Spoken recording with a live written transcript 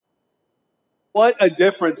What a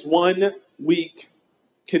difference 1 week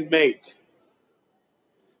can make.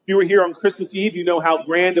 If you were here on Christmas Eve, you know how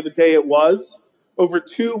grand of a day it was. Over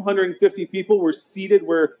 250 people were seated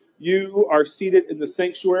where you are seated in the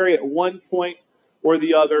sanctuary at one point or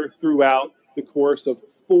the other throughout the course of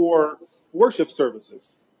 4 worship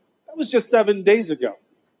services. That was just 7 days ago.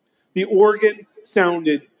 The organ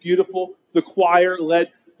sounded beautiful. The choir,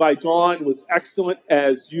 led by Dawn, was excellent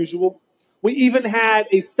as usual. We even had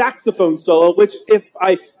a saxophone solo, which, if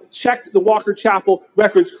I checked the Walker Chapel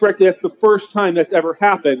records correctly, that's the first time that's ever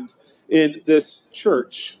happened in this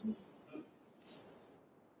church.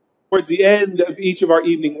 Towards the end of each of our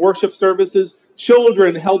evening worship services,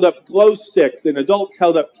 children held up glow sticks and adults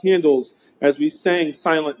held up candles as we sang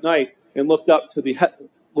Silent Night and looked up to the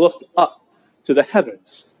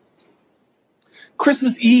heavens.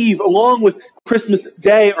 Christmas Eve, along with Christmas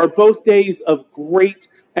Day, are both days of great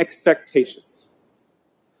expectations.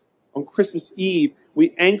 On Christmas Eve,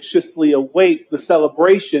 we anxiously await the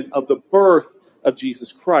celebration of the birth of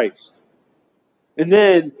Jesus Christ. And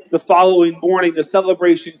then the following morning, the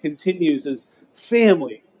celebration continues as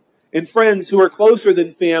family and friends who are closer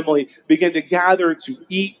than family begin to gather to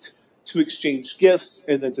eat, to exchange gifts,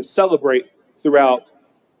 and then to celebrate throughout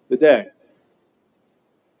the day.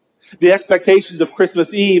 The expectations of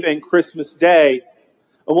Christmas Eve and Christmas Day,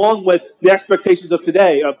 along with the expectations of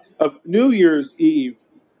today, of New Year's Eve,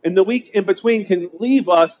 and the week in between, can leave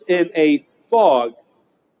us in a fog.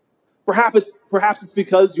 Perhaps it's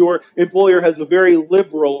because your employer has a very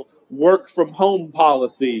liberal work-from-home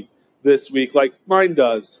policy this week, like mine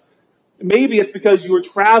does. Maybe it's because you were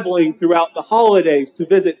traveling throughout the holidays to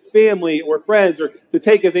visit family or friends, or to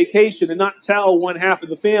take a vacation and not tell one half of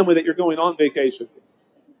the family that you're going on vacation.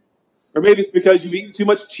 Or maybe it's because you've eaten too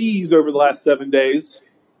much cheese over the last 7 days.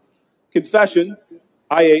 Confession,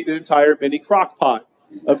 I ate an entire mini crock pot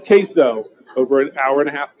of queso over an hour and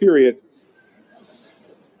a half period.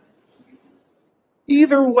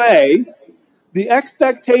 Either way, the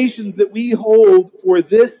expectations that we hold for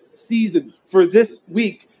this season, for this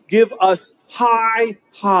week, give us high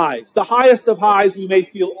highs, the highest of highs we may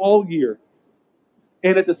feel all year.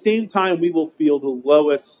 And at the same time, we will feel the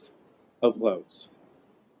lowest of lows.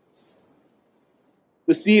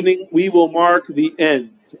 This evening, we will mark the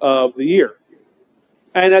end of the year.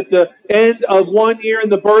 And at the end of one year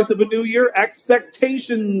and the birth of a new year,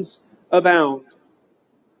 expectations abound.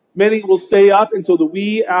 Many will stay up until the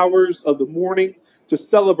wee hours of the morning to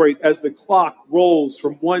celebrate as the clock rolls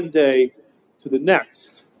from one day to the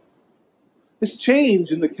next. This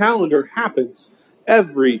change in the calendar happens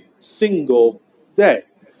every single day.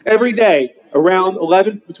 Every day,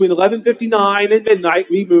 between 11:59 and midnight,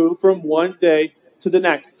 we move from one day to the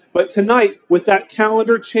next. But tonight, with that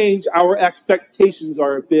calendar change, our expectations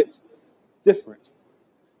are a bit different.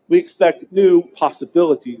 We expect new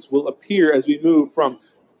possibilities will appear as we move from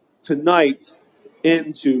tonight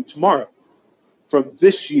into tomorrow, from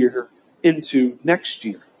this year into next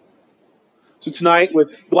year. So tonight,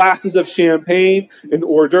 with glasses of champagne and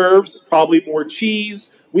hors d'oeuvres, probably more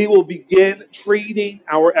cheese, we will begin trading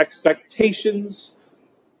our expectations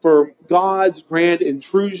for God's grand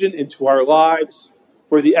intrusion into our lives,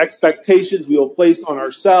 for the expectations we will place on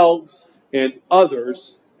ourselves and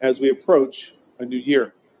others as we approach a new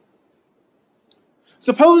year.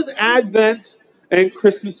 Suppose Advent and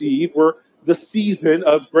Christmas Eve were the season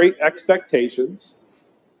of great expectations.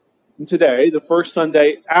 And today, the first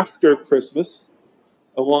Sunday after Christmas,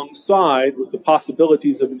 alongside with the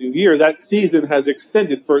possibilities of a new year, that season has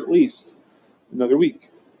extended for at least another week.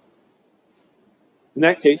 In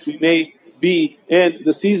that case, we may be in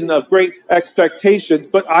the season of great expectations,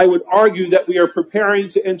 but I would argue that we are preparing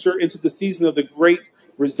to enter into the season of the great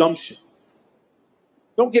resumption.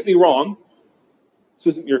 Don't get me wrong.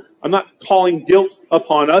 I'm not calling guilt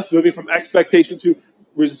upon us, moving from expectation to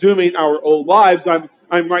resuming our old lives. I'm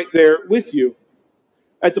right there with you.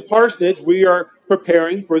 At the parsonage, we are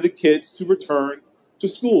preparing for the kids to return to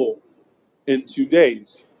school in 2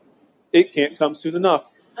 days. It can't come soon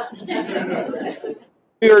enough.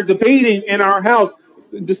 We are debating in our house,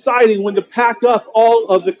 deciding when to pack up all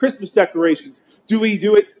of the Christmas decorations. Do we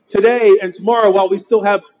do it today and tomorrow while we still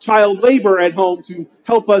have child labor at home to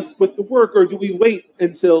help us with the work, or do we wait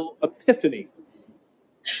until Epiphany?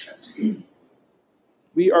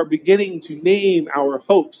 We are beginning to name our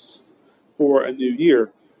hopes for a new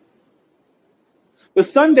year. The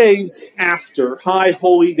Sundays after high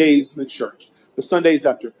holy days in the church, the Sundays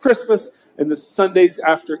after Christmas and the Sundays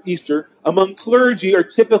after Easter, among clergy are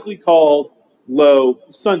typically called low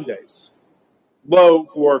Sundays. Low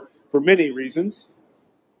for many reasons.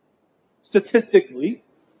 Statistically,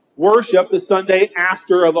 Worship the Sunday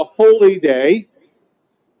after of a holy day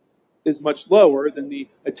is much lower than the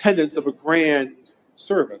attendance of a grand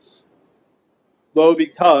service. Low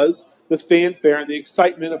because the fanfare and the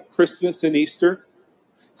excitement of Christmas and Easter,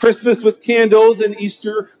 Christmas with candles and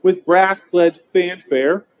Easter with brass-led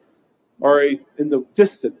fanfare, are in the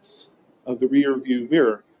distance of the rear view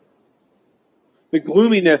mirror. The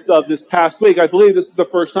gloominess of this past week, I believe this is the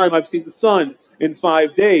first time I've seen the sun in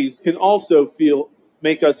 5 days, can also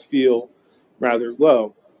make us feel rather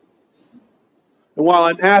low. And while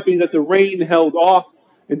I'm happy that the rain held off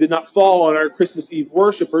and did not fall on our Christmas Eve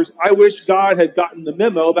worshipers, I wish God had gotten the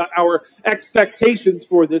memo about our expectations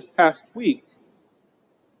for this past week.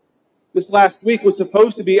 This last week was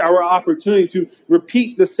supposed to be our opportunity to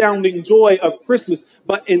repeat the sounding joy of Christmas,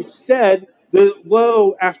 but instead, the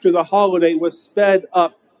low after the holiday was sped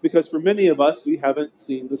up because for many of us, we haven't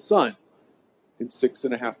seen the sun in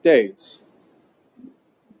 6.5 days.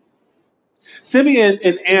 Simeon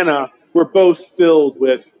and Anna were both filled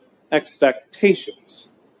with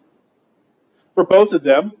expectations. For both of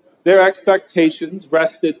them, their expectations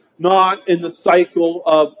rested not in the cycle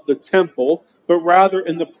of the temple, but rather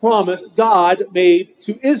in the promise God made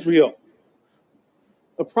to Israel.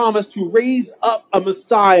 A promise to raise up a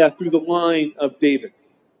Messiah through the line of David.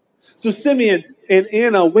 So Simeon and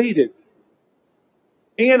Anna waited.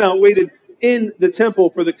 Anna waited in the temple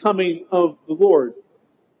for the coming of the Lord.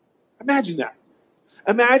 Imagine that.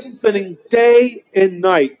 Imagine spending day and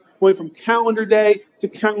night, going from calendar day to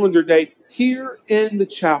calendar day, here in the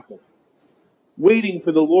chapel, waiting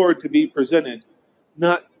for the Lord to be presented,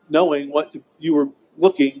 not knowing what you were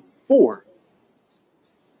looking for.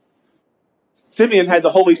 Simeon had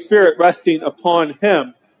the Holy Spirit resting upon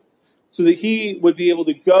him so that he would be able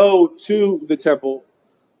to go to the temple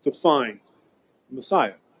to find the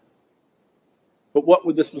Messiah. But what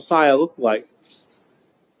would this Messiah look like?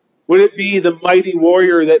 Would it be the mighty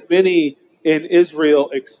warrior that many in Israel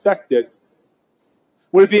expected?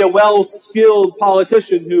 Would it be a well-skilled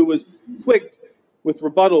politician who was quick with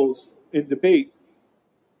rebuttals in debate?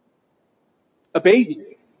 A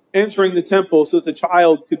baby entering the temple so that the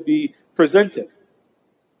child could be presented,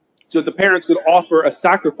 so that the parents could offer a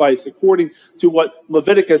sacrifice according to what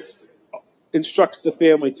Leviticus instructs the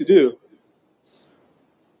family to do?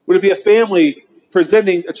 Would it be a family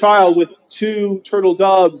presenting a child with 2 turtle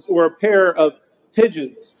doves or a pair of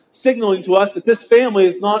pigeons, signaling to us that this family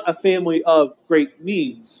is not a family of great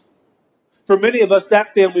means? For many of us,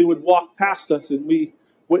 that family would walk past us and we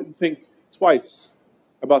wouldn't think twice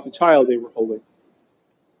about the child they were holding.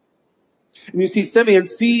 And you see, Simeon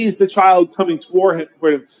sees the child coming toward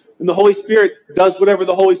him, and the Holy Spirit does whatever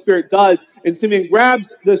the Holy Spirit does, and Simeon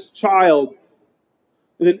grabs this child,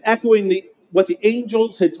 and then echoing what the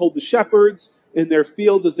angels had told the shepherds in their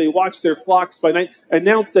fields as they watched their flocks by night,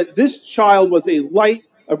 announced that this child was a light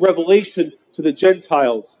of revelation to the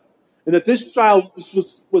Gentiles, and that this child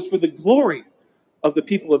was for the glory of the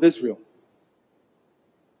people of Israel.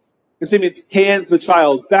 And Simeon hands the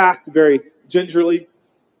child back very gingerly.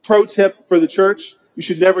 Pro tip for the church: you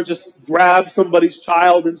should never just grab somebody's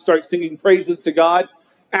child and start singing praises to God.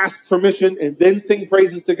 Ask permission and then sing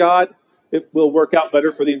praises to God. It will work out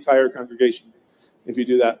better for the entire congregation if you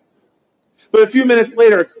do that. But a few minutes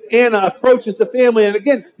later, Anna approaches the family and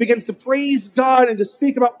again begins to praise God and to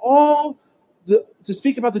speak about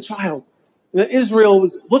the child. And that Israel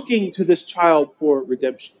was looking to this child for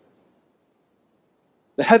redemption.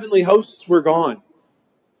 The heavenly hosts were gone.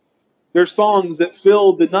 Their songs that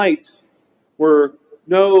filled the night were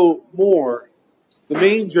no more. The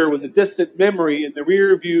manger was a distant memory in the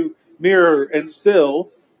rear view mirror, and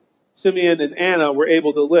still Simeon and Anna were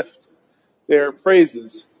able to lift their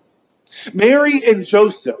praises. Mary and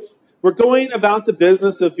Joseph were going about the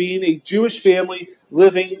business of being a Jewish family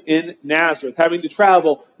living in Nazareth, having to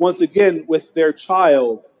travel once again with their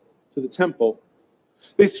child to the temple.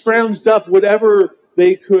 They scrounged up whatever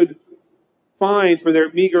they could find for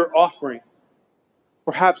their meager offering,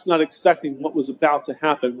 perhaps not expecting what was about to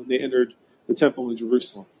happen when they entered the temple in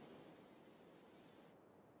Jerusalem.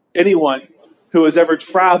 Anyone who has ever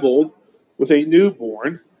traveled with a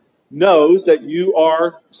newborn knows that you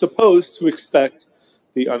are supposed to expect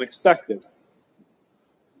the unexpected.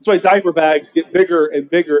 That's why diaper bags get bigger and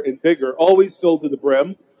bigger and bigger, always filled to the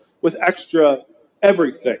brim with extra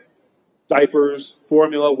everything. Diapers,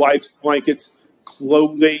 formula, wipes, blankets,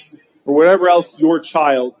 clothing, or whatever else your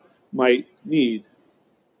child might need.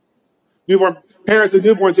 Parents of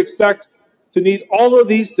newborns expect to need all of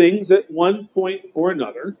these things at one point or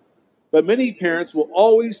another, but many parents will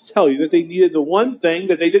always tell you that they needed the one thing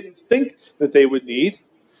that they didn't think that they would need,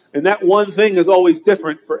 and that one thing is always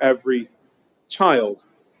different for every child.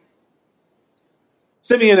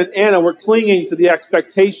 Simeon and Anna were clinging to the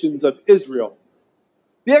expectations of Israel.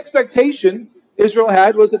 The expectation Israel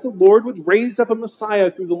had was that the Lord would raise up a Messiah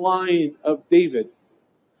through the line of David,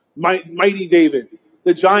 mighty David,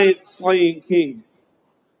 the giant slaying king.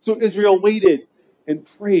 So Israel waited and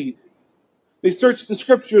prayed. They searched the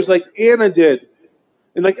scriptures like Anna did,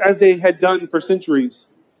 and like as they had done for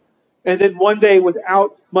centuries. And then one day,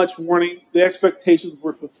 without much warning, the expectations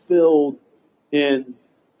were fulfilled in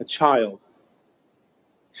a child.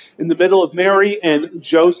 In the middle of Mary and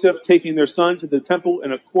Joseph taking their son to the temple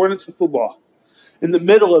in accordance with the law, in the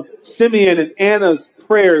middle of Simeon and Anna's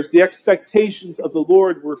prayers, the expectations of the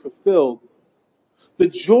Lord were fulfilled. The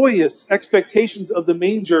joyous expectations of the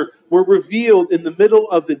manger were revealed in the middle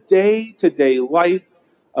of the day-to-day life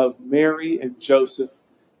of Mary and Joseph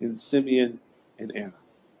and Simeon and Anna.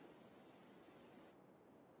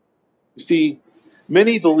 You see,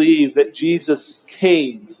 many believe that Jesus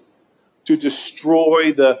came to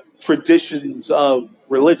destroy the traditions of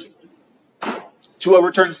religion, to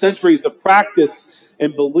overturn centuries of practice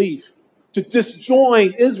and belief, to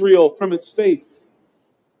disjoin Israel from its faith.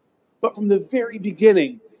 But from the very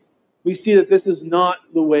beginning, we see that this is not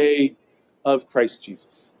the way of Christ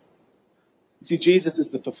Jesus. You see, Jesus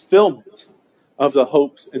is the fulfillment of the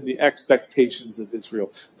hopes and the expectations of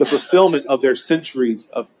Israel, the fulfillment of their centuries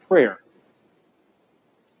of prayer.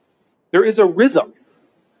 There is a rhythm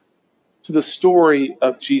to the story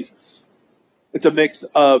of Jesus. It's a mix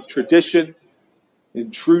of tradition,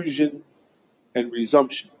 intrusion, and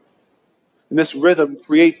resumption. And this rhythm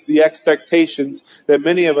creates the expectations that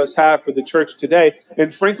many of us have for the church today.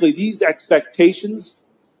 And frankly, these expectations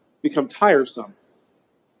become tiresome.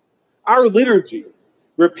 Our liturgy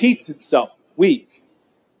repeats itself week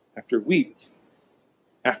after week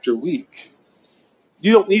after week.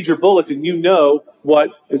 You don't need your bulletin. You know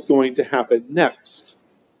what is going to happen next.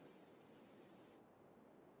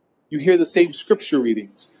 You hear the same scripture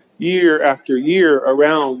readings year after year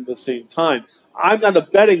around the same time. I'm not a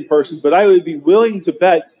betting person, but I would be willing to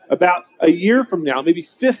bet about a year from now, maybe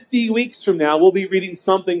 50 weeks from now, we'll be reading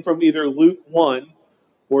something from either Luke 1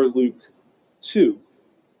 or Luke 2.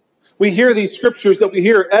 We hear these scriptures that we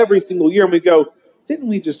hear every single year, and we go, didn't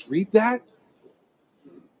we just read that?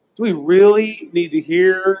 Do we really need to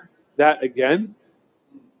hear that again?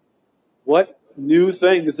 What new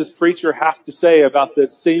thing does this preacher have to say about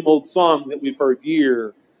this same old song that we've heard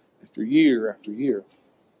year after year after year?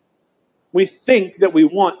 We think that we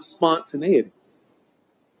want spontaneity.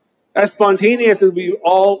 As spontaneous as we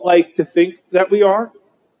all like to think that we are,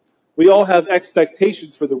 we all have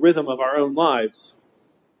expectations for the rhythm of our own lives.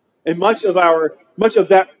 And much of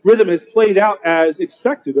that rhythm has played out as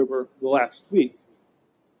expected over the last week.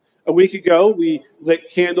 A week ago, we lit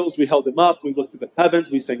candles, we held them up, we looked at the heavens,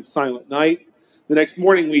 we sang Silent Night. The next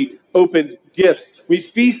morning, we opened gifts. We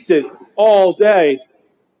feasted all day.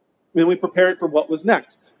 And then we prepared for what was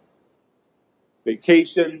next.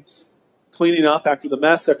 Vacations, cleaning up after the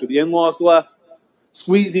mess, after the in-laws left,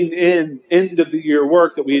 squeezing in end-of-the-year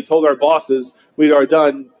work that we had told our bosses we had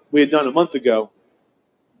done a month ago.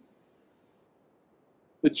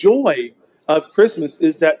 The joy of Christmas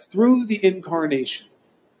is that through the incarnation,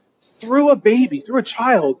 through a baby, through a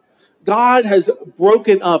child, God has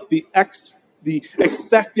broken up the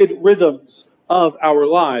expected rhythms of our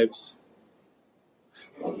lives.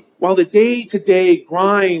 While the day-to-day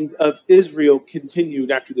grind of Israel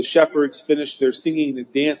continued after the shepherds finished their singing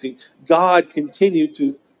and dancing, God continued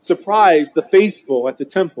to surprise the faithful at the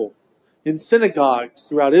temple, in synagogues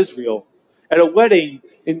throughout Israel, at a wedding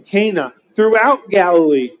in Cana, throughout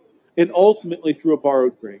Galilee, and ultimately through a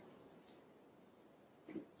borrowed grave.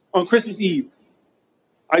 On Christmas Eve,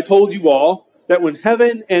 I told you all that when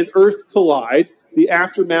heaven and earth collide, the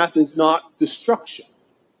aftermath is not destruction,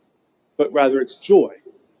 but rather it's joy.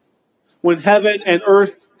 When heaven and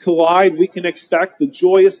earth collide, we can expect the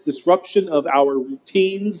joyous disruption of our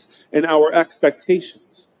routines and our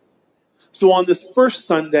expectations. So on this first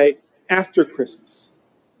Sunday after Christmas,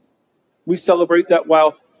 we celebrate that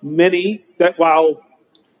while we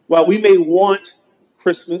may want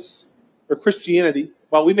Christmas or Christianity,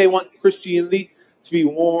 while we may want Christianity to be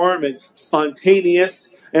warm and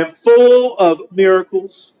spontaneous and full of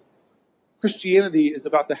miracles, Christianity is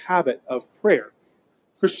about the habit of prayer.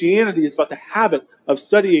 Christianity is about the habit of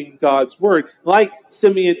studying God's word, like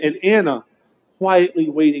Simeon and Anna, quietly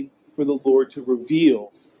waiting for the Lord to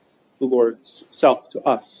reveal the Lord's self to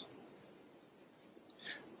us.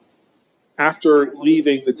 After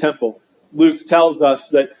leaving the temple, Luke tells us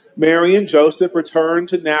that Mary and Joseph returned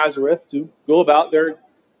to Nazareth to go about their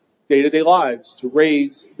day-to-day lives, to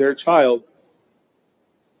raise their child.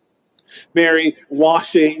 Mary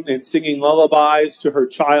washing and singing lullabies to her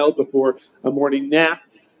child before a morning nap,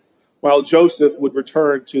 while Joseph would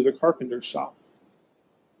return to the carpenter's shop.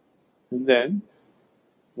 And then,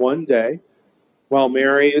 one day, while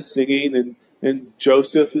Mary is singing and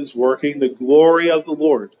Joseph is working, the glory of the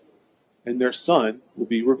Lord and their Son will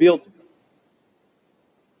be revealed to them.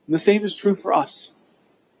 And the same is true for us.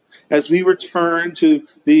 As we return to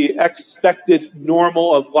the expected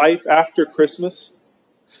normal of life after Christmas,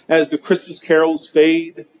 as the Christmas carols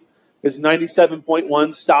fade, as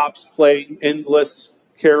 97.1 stops playing endless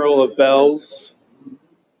carol of bells,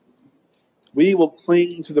 we will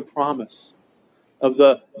cling to the promise of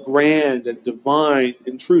the grand and divine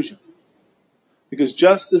intrusion. Because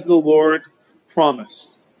just as the Lord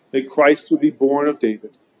promised that Christ would be born of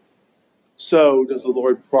David, so does the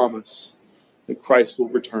Lord promise that Christ will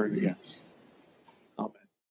return again.